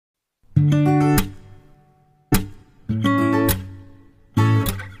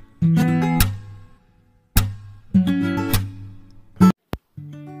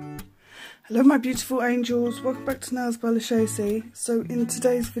Hello my beautiful angels, welcome back to Nails by LJOLUSESI. So in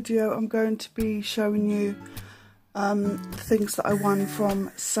today's video I'm going to be showing you the things that I won from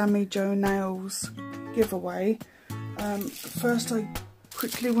SammieJoNails giveaway. First I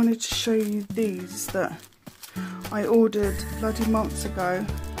quickly wanted to show you these that I ordered bloody months ago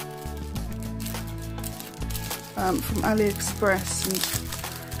from AliExpress, and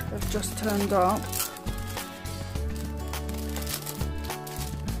they've just turned up.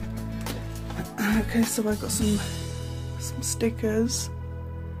 Okay, so I got some stickers.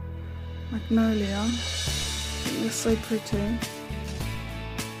 Magnolia. I think they're so pretty.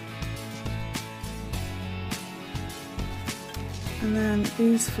 And then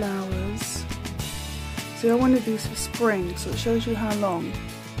these flowers. See, I wanted these for spring, so it shows you how long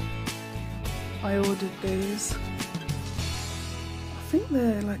I ordered these. I think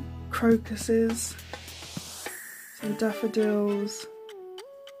they're like crocuses, some daffodils.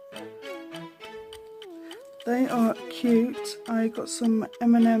 They are cute. I got some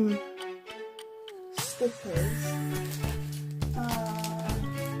M&M stickers.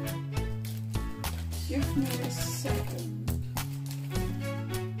 Give me a second.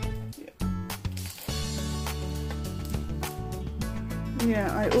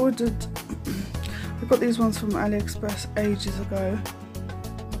 Yeah, I ordered. I got these ones from AliExpress ages ago.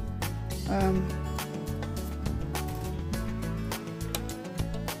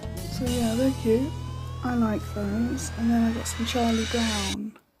 So yeah, they're cute. I like those. And then I got some Charlie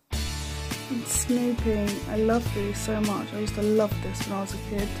Brown and Snoopy. I love these so much. I used to love this when I was a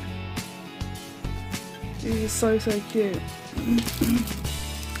kid. These are so cute.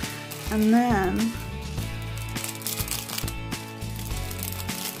 And then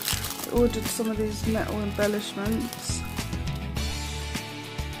I ordered some of these metal embellishments.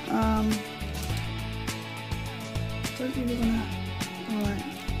 Don't really wanna. Alright.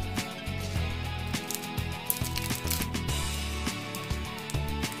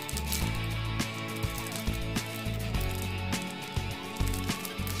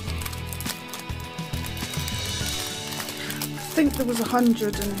 I think there was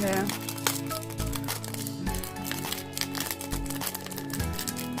 100 in here.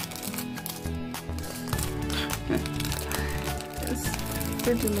 It's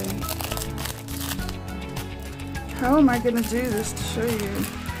fiddly. How am I going to do this to show you?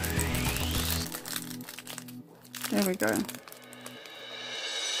 There we go.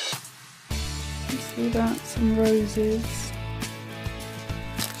 You see that? Some roses,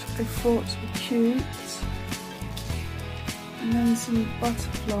 which I thought were cute. And then some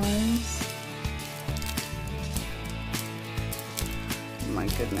butterflies. Oh my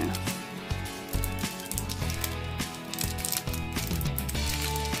goodness.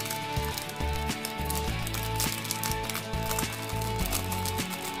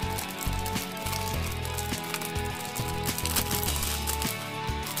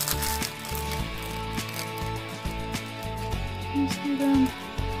 You see them?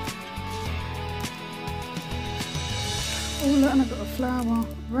 Oh look, and I've got a flower,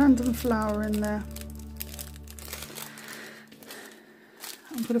 random flower in there.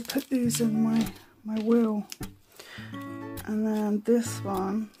 I'm going to put these in my wheel. And then this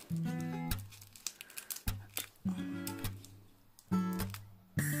one.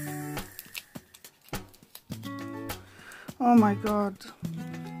 Oh my god.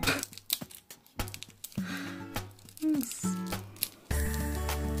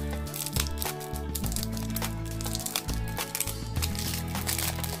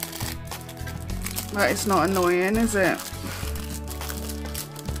 That is not annoying, is it?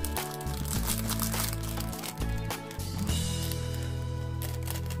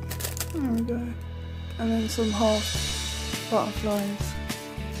 There we go. And then some half butterflies,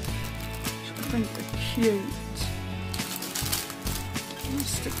 which I think are cute. I'll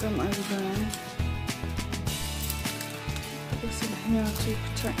stick them over there. Put this in here to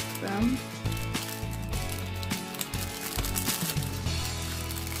protect them.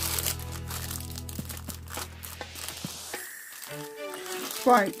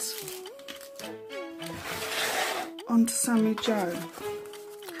 Right, on to SammieJo.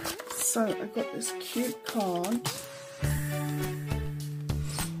 So I got this cute card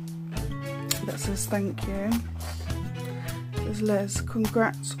that says thank you. There's Liz,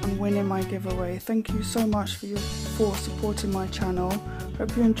 congrats on winning my giveaway. Thank you so much for supporting my channel.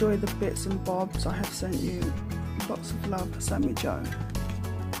 Hope you enjoy the bits and bobs I have sent you. Lots of love, SammieJo.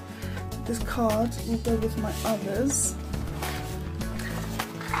 This card will go with my others.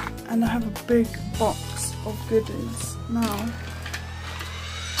 And I have a big box of goodies now.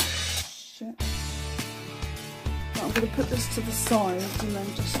 Shit. I'm going to put this to the side and then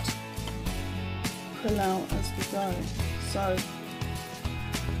just pull out as we go. So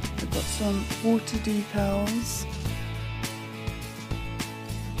I've got some water decals.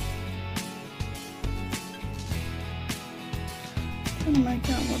 I'm trying to make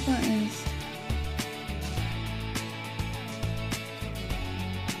out what that is.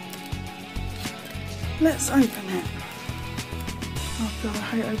 Let's open it. Oh god, I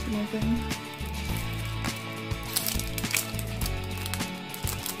hate opening things.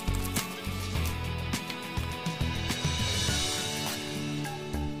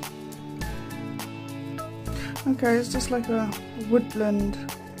 Okay, it's just like a woodland.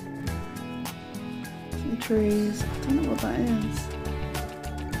 Some trees. I don't know what that is.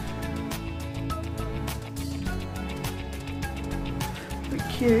 But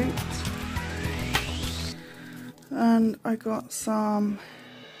cute. And I got some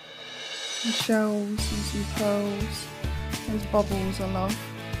shells and some pearls. Those bubbles I love.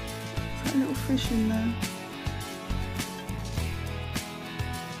 There's a little fish in there.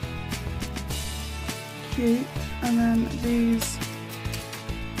 Cute. And then these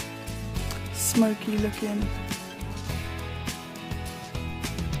smoky looking.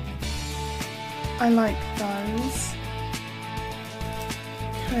 I like those.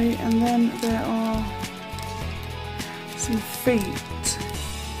 Okay, and then there are some feet.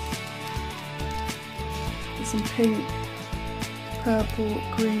 There's some pink, purple,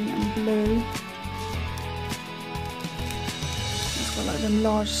 green and blue. It's got like them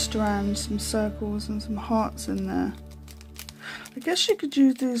large strands, some circles and some hearts in there. I guess you could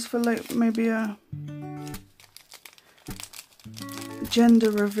use these for like maybe a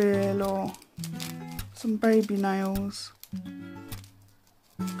gender reveal or some baby nails.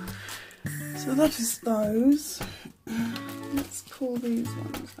 So that is those. Let's pull these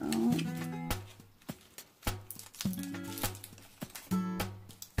ones out.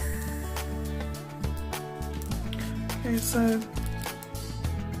 Okay, so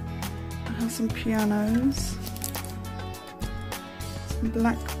I have some pianos, some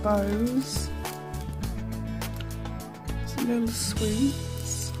black bows, some little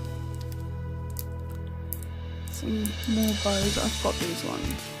sweets, some more bows. I've got these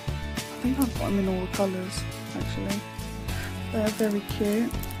ones. I think I've got them in all the colours actually. They are very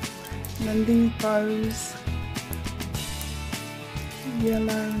cute. And then these bows,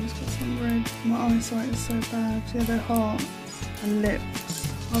 yellow, and it's got some red. My eyesight is so bad. Yeah, they're hearts and lips.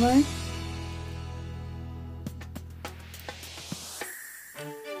 Are they?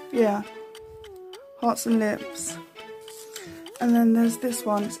 Yeah, hearts and lips. And then there's this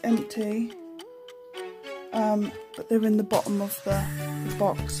one, it's empty. But they're in the bottom of the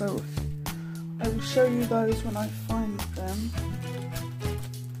box, so I will show you those when I find them.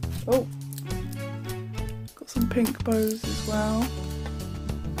 Oh, got some pink bows as well.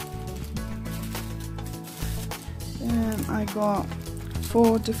 Then I got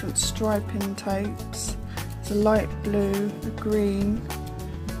 4 different striping tapes. It's a light blue, a green,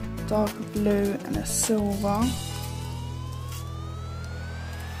 darker blue and a silver.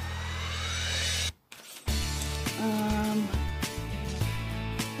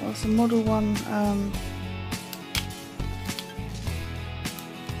 Some model one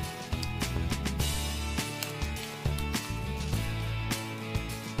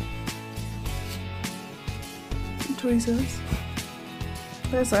tweezers.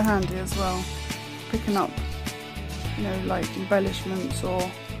 They're so handy as well, picking up, you know, like embellishments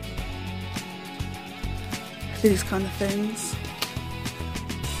or these kind of things.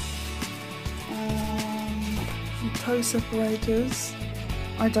 Some toe separators.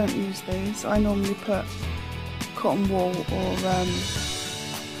 I don't use these. I normally put cotton wool or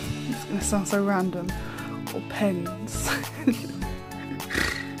it's going to sound so random, or pens. But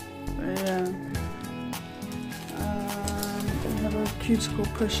yeah. We have a cuticle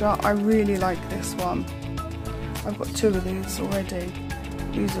pusher. I really like this one. I've got 2 of these already.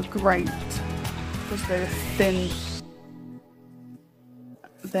 These are great because they're thin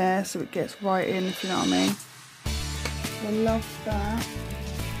there, so it gets right in, if you know what I mean. I love that.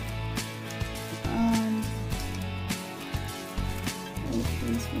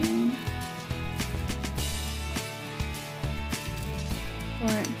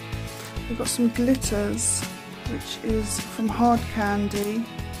 Right, we've got some glitters, which is from Hard Candy.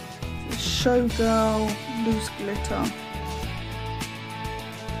 It's Showgirl Loose Glitter.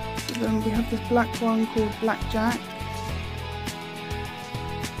 So then we have this black one called Blackjack.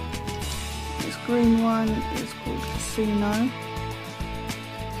 This green one is called Casino.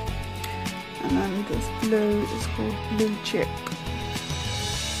 And then this blue is called Blue Chip.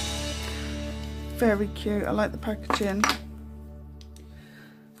 Very cute, I like the packaging.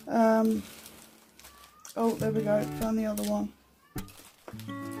 Oh, there we go, found the other one.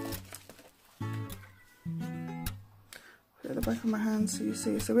 Put it at the back of my hand so you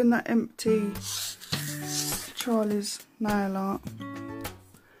see. So in that empty Charlie's nail art,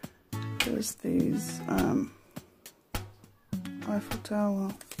 there's these Eiffel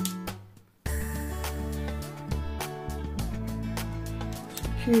Tower.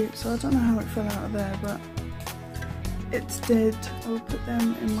 Cute, so I don't know how it fell out of there, but it's dead. I'll put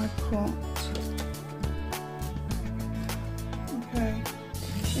them in my pot. Okay,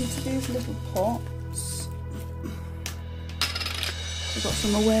 into these little pots, I've got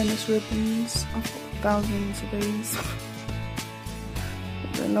some awareness ribbons. I've got thousands of these.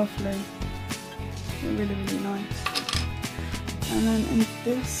 But they're lovely. They're really, really nice. And then in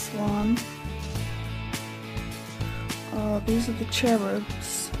this one, these are the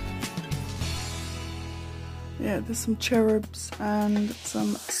cherubs. Yeah, there's some cherubs and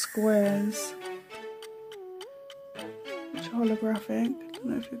some squares, which are holographic. I don't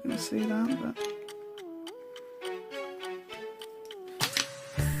know if you're going to see that, but.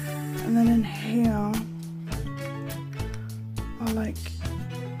 And then in here are like,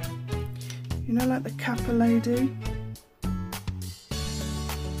 you know, like the Kappa lady.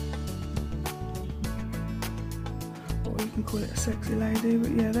 Or you can call it a sexy lady,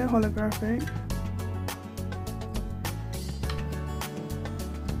 but yeah, they're holographic.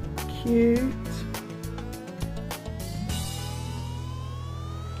 Cute.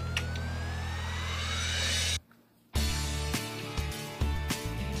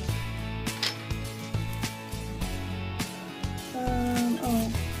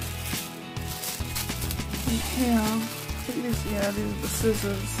 Here, I think these are the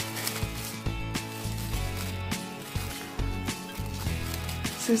scissors.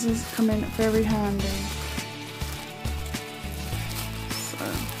 Scissors come in very handy. So,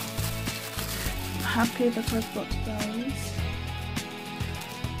 I'm happy that I've got those.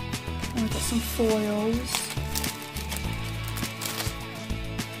 And I've got some foils.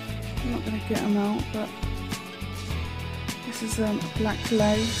 I'm not going to get them out, but this is black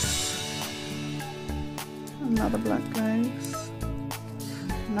lace. Another black lace,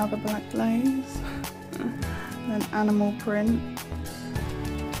 another black lace, then animal print,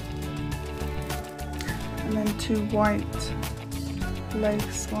 and then two white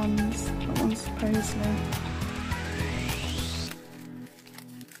lace ones. That one's paisley.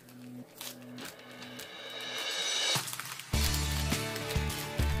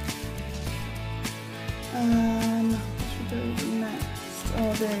 What should we do next?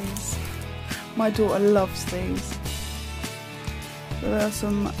 Oh, these. My daughter loves these. So there are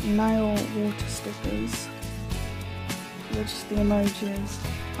some nail water stickers. They're just the emojis.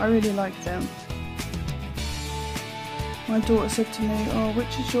 I really like them. My daughter said to me, "Oh,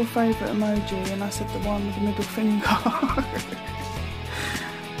 which is your favourite emoji?" And I said the one with the middle finger.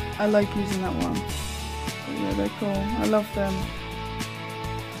 I like using that one. But yeah, they're cool. I love them.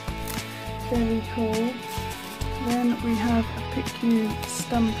 Very cool. Then we have a Pick You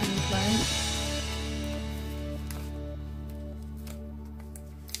stamping plate.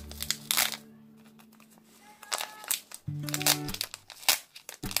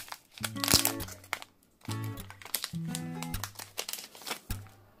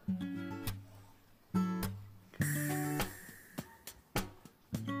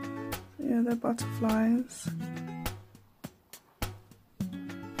 Yeah, they're butterflies.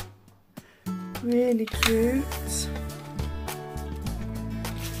 Really cute.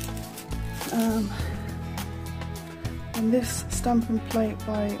 And this stamping plate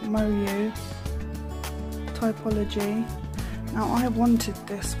by Moyu, Typology. Now I wanted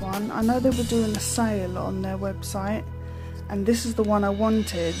this one. I know they were doing a sale on their website, and this is the one I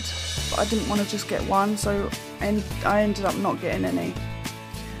wanted, but I didn't want to just get one, so I ended up not getting any.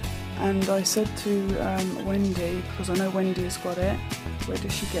 And I said to Wendy, because I know Wendy's got it, where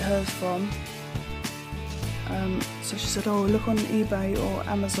did she get hers from? So she said, oh, look on eBay or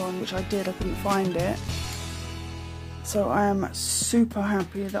Amazon, which I did. I couldn't find it. So I am super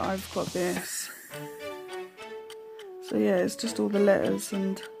happy that I've got this. So yeah, it's just all the letters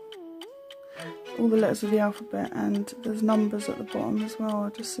and all the letters of the alphabet, and there's numbers at the bottom as well,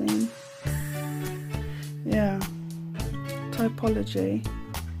 I've just seen. Yeah, Typology.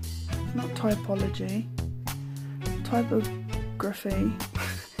 Not typology, typography.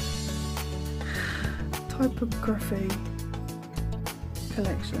 Typography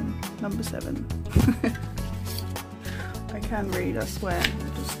collection, number 7. I can read, I swear.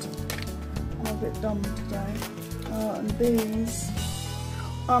 I'm a bit dumb today. And these,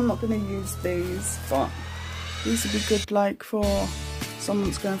 I'm not going to use these, but these would be good like for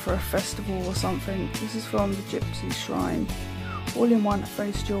someone's going for a festival or something. This is from the Gypsy Shrine, all-in-one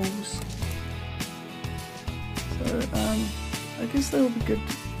face jewels. So I guess they will be good.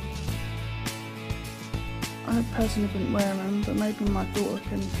 I personally wouldn't wear them, but maybe my daughter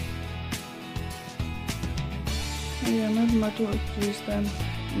can. Yeah, maybe my daughter could use them.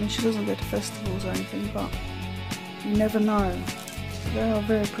 I mean, she doesn't go to festivals or anything, but you never know. They are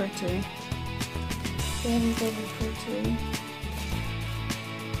very pretty. Very, very pretty.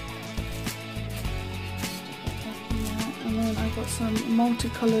 And then I got some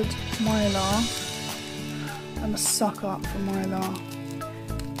multicoloured mylar. I'm a sucker up for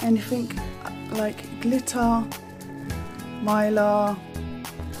mylar. Anything like glitter, mylar,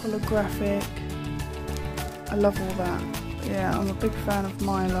 holographic. I love all that. But yeah, I'm a big fan of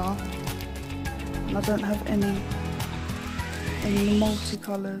mylar. And I don't have any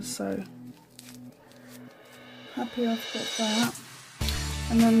multicolours, so happy I've got that.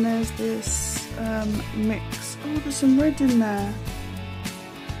 And then there's this mix. Oh, there's some red in there.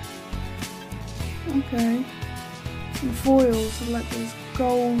 Okay. Some foils, so like there's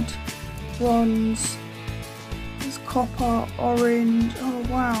gold, bronze, there's copper, orange. Oh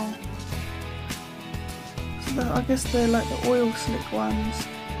wow. So I guess they're like the oil slick ones.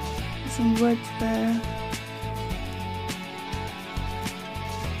 There's some red there.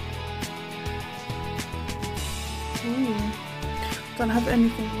 Ooh. Don't have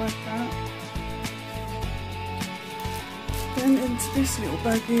anything like that. Then into this little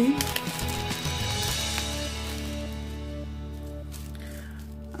baggie,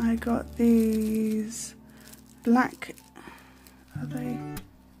 I got these black, are they?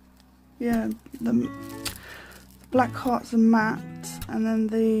 Yeah, the black hearts are matte, and then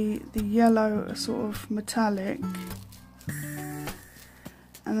the yellow are sort of metallic.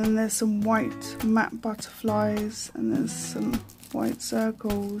 And then there's some white matte butterflies, and there's some white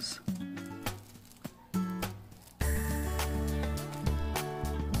circles.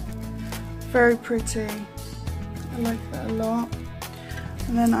 Very pretty. I like that a lot.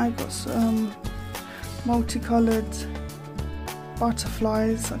 And then I got some multicoloured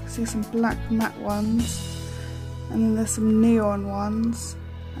butterflies. I can see some black matte ones, and then there's some neon ones,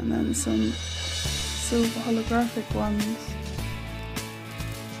 and then some silver holographic ones.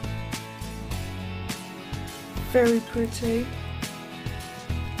 Very pretty.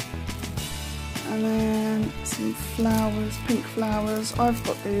 And then some flowers, pink flowers. I've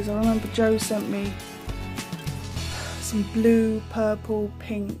got these. I remember Joe sent me some blue, purple,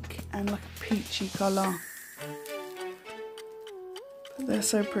 pink, and like a peachy colour. But they're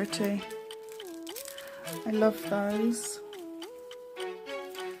so pretty. I love those.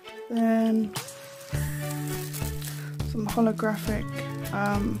 Then some holographic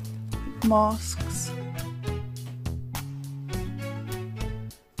masks.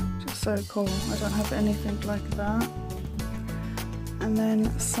 Just so cool. I don't have anything like that. And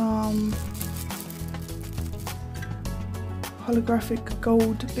then some holographic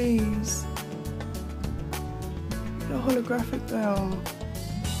gold bees. Look how holographic they are.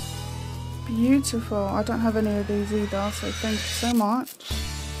 Beautiful. I don't have any of these either, so thank you so much.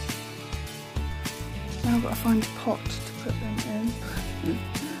 Now I've got to find a pot to put them in.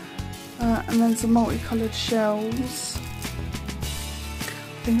 And then some multicoloured shells.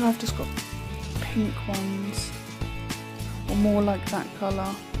 I think I've just got pink ones, or more like that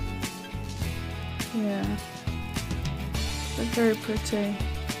colour. Yeah. They're very pretty.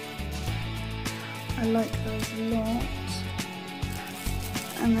 I like those a lot.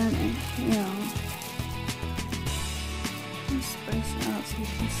 And then, yeah, let's space it out so you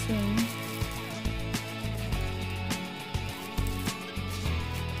can see.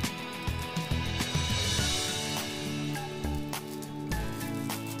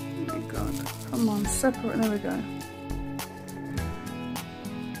 Oh my god, come on, separate, there we go.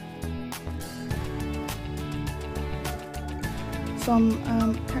 Some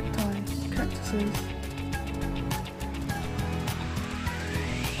cactuses.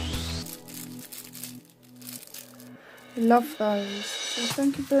 I love those, so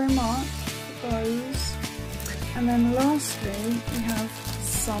thank you very much for those. And then lastly we have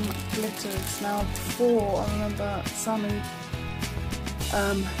some glitters. Now before, I remember Sammy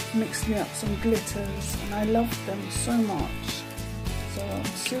mixed me up some glitters and I loved them so much, so I'm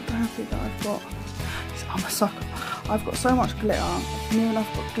super happy that I've got, I'm a sucker, I've got so much glitter. I've near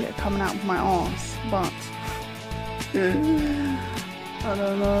enough got glitter coming out of my arse, but I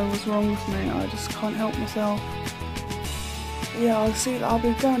don't know what's wrong with me, I just can't help myself. Yeah, I'll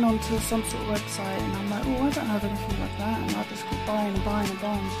be going on to some sort of website and I'm like, oh, I don't have anything like that, and I'll just keep buying and buying and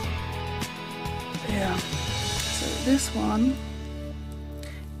buying. Yeah, so this one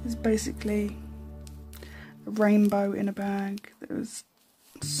is basically a rainbow in a bag. There's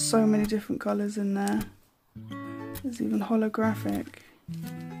so many different colours in there. There's even holographic.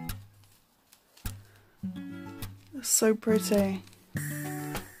 It's so pretty.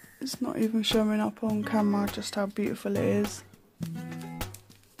 It's not even showing up on camera just how beautiful it is.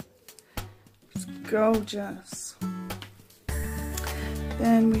 It's gorgeous.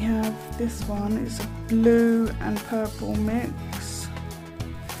 Then we have this one. It's a blue and purple mix.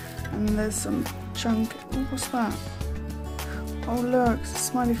 And there's some chunk. Oh, what's that? Oh look, it's a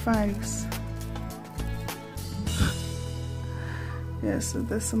smiley face. Yeah, so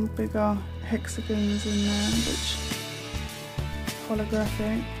there's some bigger hexagons in there, which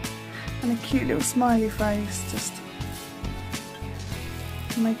holographic, and a cute little smiley face just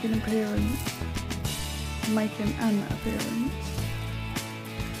making an appearance.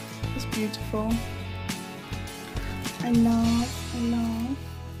 It's beautiful. I love.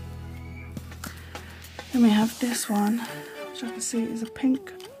 Then we have this one, which I can see is a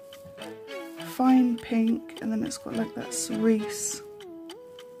pink, fine pink, and then it's got like that cerise,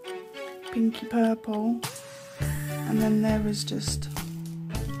 pinky purple, and then there is just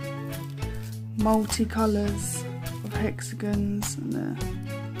multi-colours of hexagons, and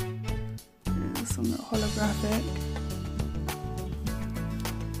there's some holographic.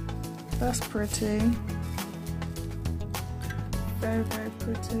 That's pretty. Very, very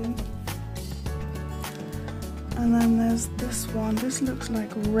pretty. And then there's this one. This looks like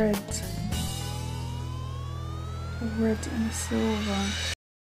red. Red and silver.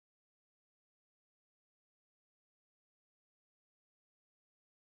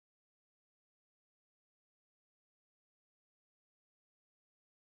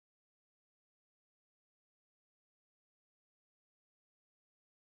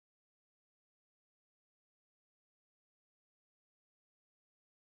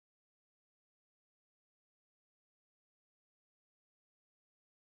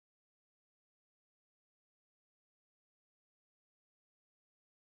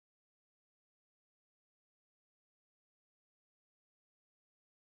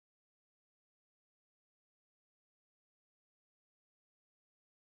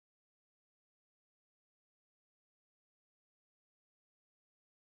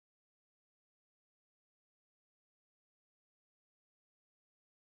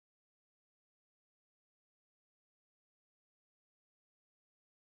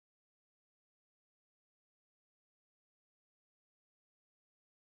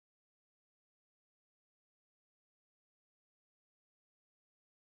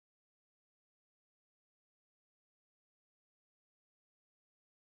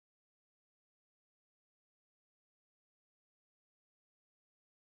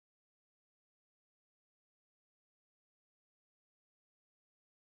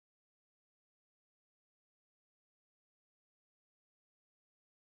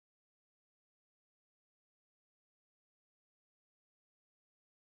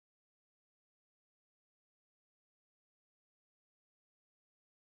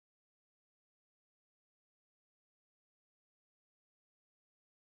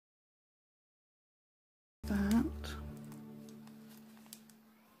 That.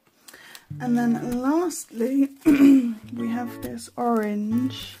 And then lastly we have this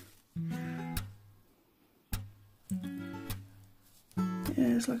orange.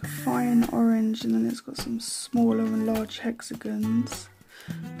 Yeah, it's like a fine orange, and then it's got some smaller and large hexagons,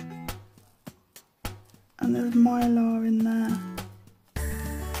 and there's mylar in there.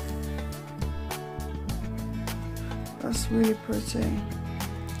 That's really pretty.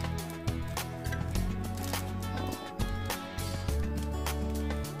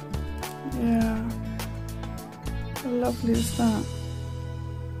 Yeah, how lovely is that?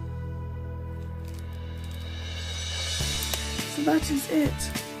 So that is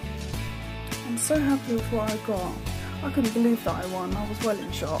it. I'm so happy with what I got. I couldn't believe that I won. I was well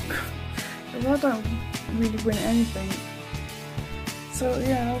in shock. Because I don't really win anything. So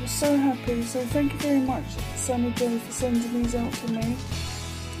yeah, I was so happy. So thank you very much, SammieJo, for sending these out to me.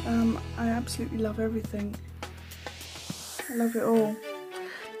 I absolutely love everything. I love it all.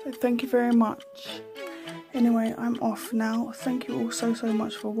 So thank you very much. Anyway, I'm off now. Thank you all so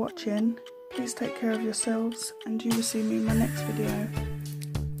much for watching. Please take care of yourselves, and you will see me in my next video.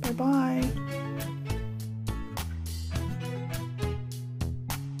 Bye bye.